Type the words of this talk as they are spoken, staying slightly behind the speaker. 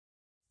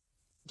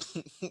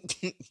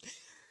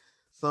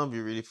Some of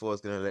you really thought I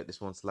was gonna let this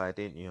one slide,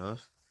 didn't you, huh?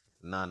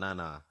 Nah, nah,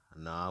 nah.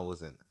 Nah, I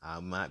wasn't. I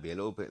might be a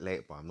little bit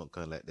late, but I'm not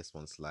gonna let this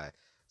one slide.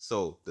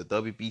 So the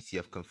WBC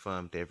have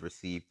confirmed they've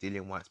received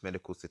Dillian White's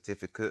medical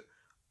certificate.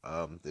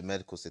 The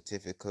medical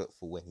certificate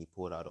for when he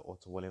pulled out the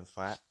Otto Wallen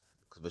fight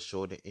because of a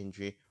shoulder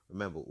injury.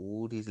 Remember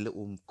all these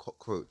little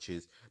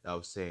cockroaches that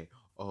was saying,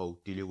 "Oh,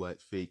 Dillian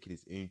White's faking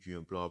his injury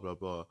and blah blah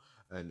blah."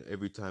 And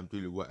every time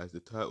Dillian White has the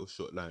title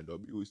shot lined up,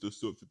 he always does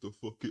something to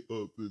fuck it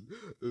up.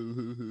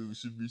 And we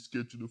should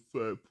reschedule the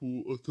fight.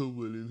 Poor Otto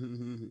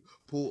Wallen.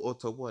 Poor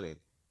Otto Wallen.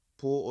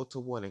 Poor Otto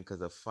Wallen,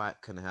 because a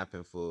fight can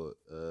happen for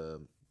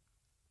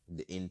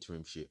the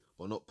interim shit,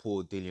 but not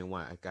poor Dillian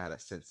White, a guy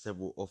that sent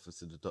several offers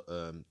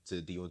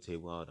to Deontay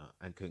Wilder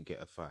and couldn't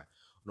get a fight.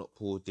 Not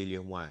poor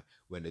Dillian White,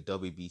 when the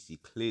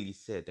WBC clearly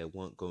said they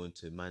weren't going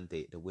to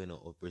mandate the winner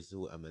of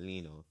Brazil and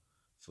Molina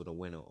for the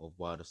winner of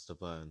Wilder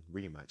Stavern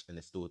rematch, and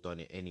they still done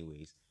it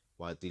anyways.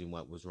 While Dillian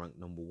White was ranked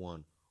number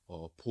one.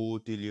 Oh, poor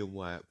Dillian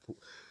White.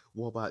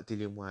 What about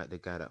Dillian White, the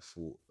guy that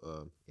fought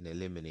in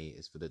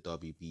eliminators for the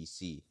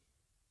WBC?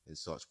 And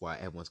such, why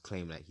everyone's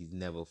claiming that he's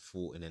never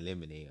fought an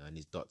eliminator and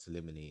he's ducked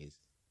eliminators.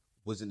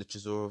 Wasn't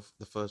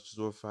the first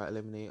Chisora fight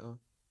eliminator?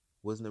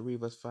 Wasn't the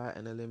Rivas fight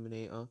an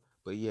eliminator?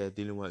 But yeah,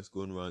 Dylan White's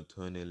going around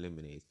turning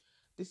eliminators.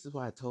 This is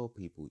why I tell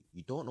people,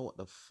 you don't know what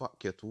the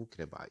fuck you're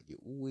talking about. You're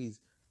always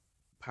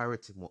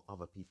parroting what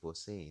other people are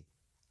saying.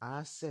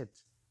 I said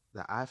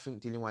that I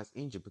think Dylan White's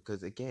injured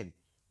because again,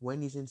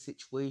 when he's in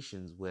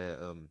situations where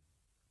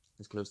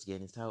he's close to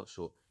getting his title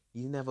shot,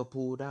 he never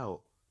pulled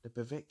out. The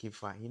Povetkin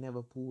fight, he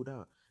never pulled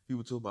out.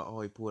 People talk about,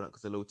 oh, he pulled out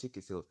because of low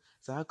ticket sales.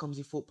 So how comes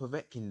he fought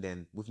Povetkin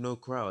then with no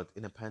crowd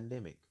in a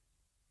pandemic?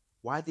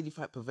 Why did he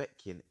fight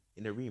Povetkin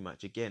in a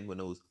rematch again when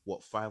there was,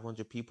 what,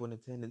 500 people in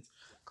attendance?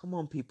 Come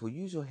on, people,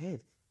 use your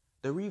head.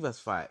 The Rivas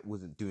fight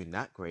wasn't doing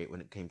that great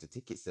when it came to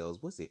ticket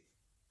sales, was it?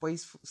 But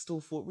he's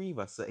still fought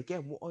Rivas. So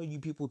again, what are you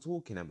people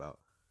talking about?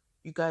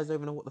 You guys don't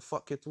even know what the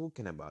fuck you're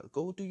talking about.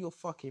 Go do your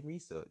fucking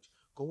research.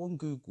 Go on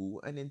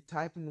Google and then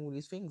type in all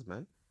these things,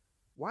 man.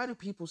 Why do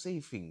people say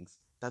things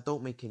that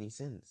don't make any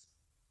sense?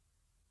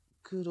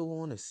 Good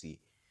honesty.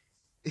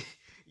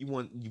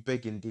 You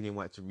begging Dillian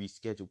White to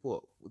reschedule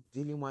what?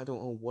 Dillian White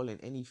don't owe Wallen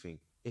anything.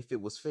 If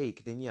it was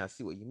fake, then yeah, I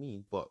see what you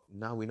mean. But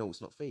now we know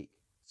it's not fake.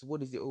 So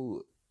what is it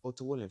all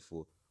Otto Wallen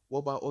for? What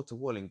about Otto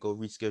Wallen go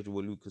reschedule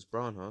with Lucas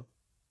Brown, huh?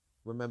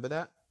 Remember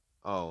that?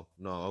 Oh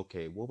no,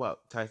 okay. What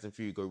about Tyson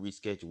Fury go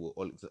reschedule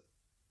with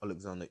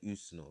Alexander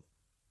Usmanov?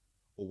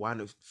 Or why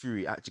not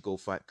Fury actually go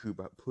fight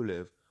Kubrat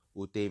Pulev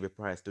or David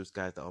Price, those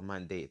guys that are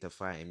mandated to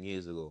fight him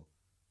years ago?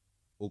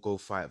 Or go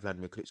fight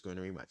Vladimir Klitschko in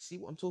a rematch. See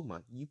what I'm talking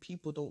about? You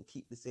people don't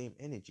keep the same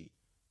energy.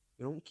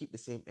 You don't keep the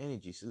same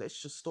energy. So let's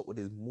just stop with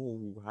this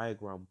moral high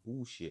ground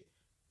bullshit.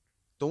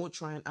 Don't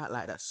try and act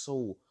like that's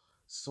so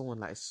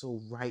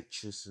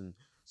righteous and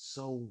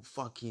so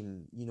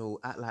fucking,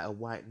 act like a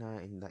white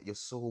knight and that you're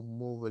so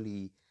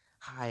morally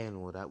high and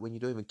all that when you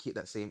don't even keep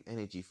that same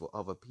energy for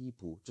other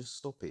people. Just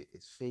stop it.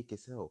 It's fake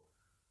as hell.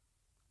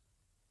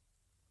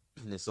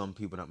 And there's some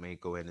people that may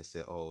go in and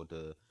say, "Oh,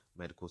 the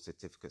medical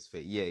certificate's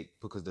fake." Yeah,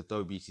 because the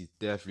WBC is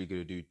definitely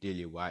gonna do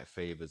Dillian White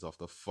favors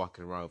after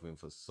fucking around with him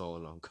for so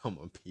long. Come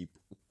on,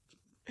 people.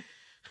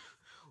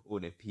 All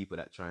the people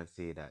that try and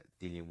say that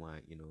Dillian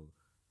White,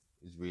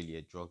 is really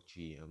a drug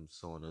cheat and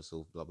so on and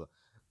so blah blah.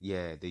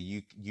 Yeah,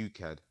 the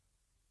UCAD,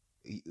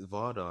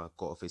 Varda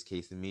got off his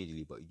case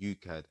immediately, but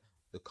UCAD,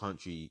 the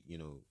country,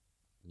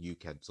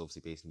 UCAD's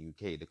obviously based in the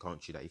UK, the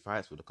country that he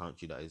fights for, the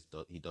country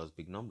that he does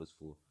big numbers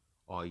for.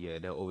 Oh yeah,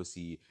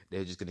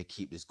 they're just gonna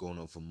keep this going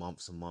on for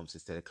months and months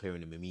instead of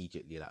clearing him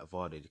immediately like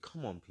Varda.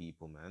 Come on,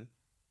 people, man,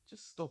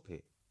 just stop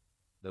it.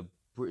 The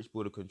British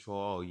Border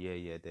Control, oh yeah,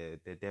 yeah,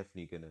 they're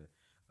definitely gonna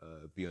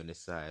be on this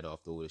side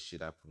after all this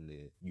shit happened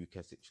in the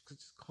UK.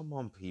 Just come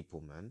on,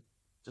 people, man,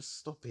 just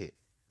stop it.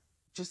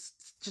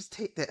 Just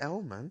take the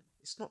L, man.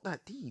 It's not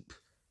that deep.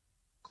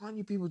 Can't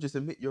you people just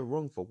admit you're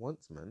wrong for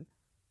once, man?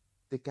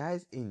 The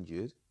guy's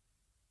injured,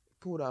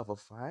 pulled out of a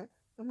fight.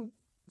 I mean,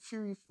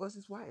 Fury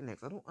versus White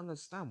next. I don't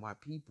understand why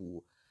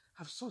people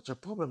have such a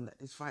problem that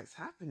this fight's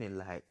happening.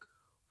 Like,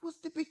 what's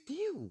the big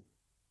deal?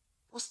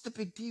 What's the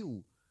big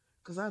deal?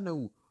 Because I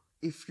know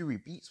if Fury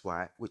beats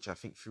White, which I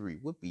think Fury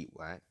would beat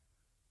White,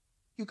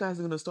 you guys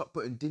are gonna start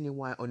putting Dillian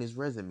White on his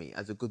resume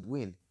as a good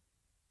win.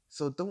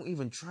 So don't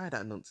even try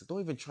that nonsense. Don't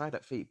even try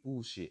that fake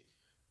bullshit.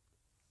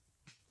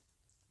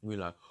 We're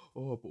like,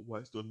 oh, but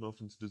White's done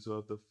nothing to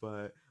deserve the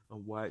fight,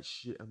 and White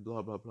shit, and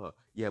blah blah blah.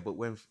 Yeah, but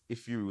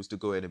if Fury was to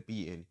go in and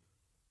beat him,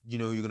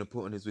 you're gonna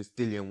put on his with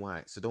Dillian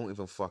White, so don't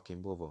even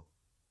fucking bother.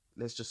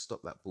 Let's just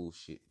stop that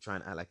bullshit. Try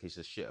and act like he's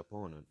a shit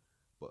opponent.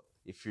 But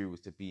if Fury was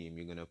to beat him,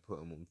 you're gonna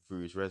put him on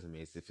Fury's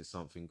resume as if it's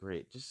something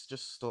great.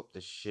 Just stop the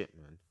shit,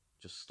 man.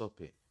 Just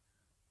stop it.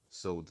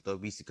 So the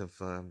WBC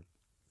confirmed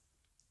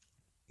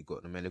he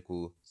got the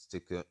medical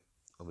sticker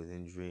of his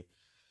injury.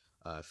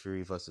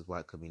 Fury versus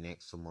White could be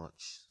next for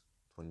March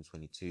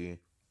 2022.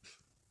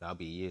 That'll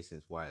be a year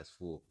since Whyte's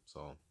fought,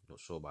 so not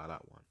sure about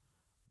that one.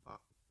 But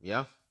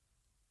yeah,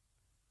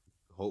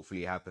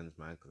 hopefully it happens,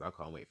 man, because I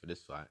can't wait for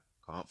this fight.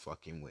 Can't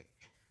fucking wait.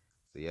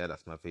 So yeah,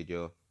 that's my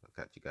video. I'll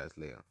catch you guys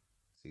later.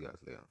 See you guys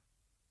later.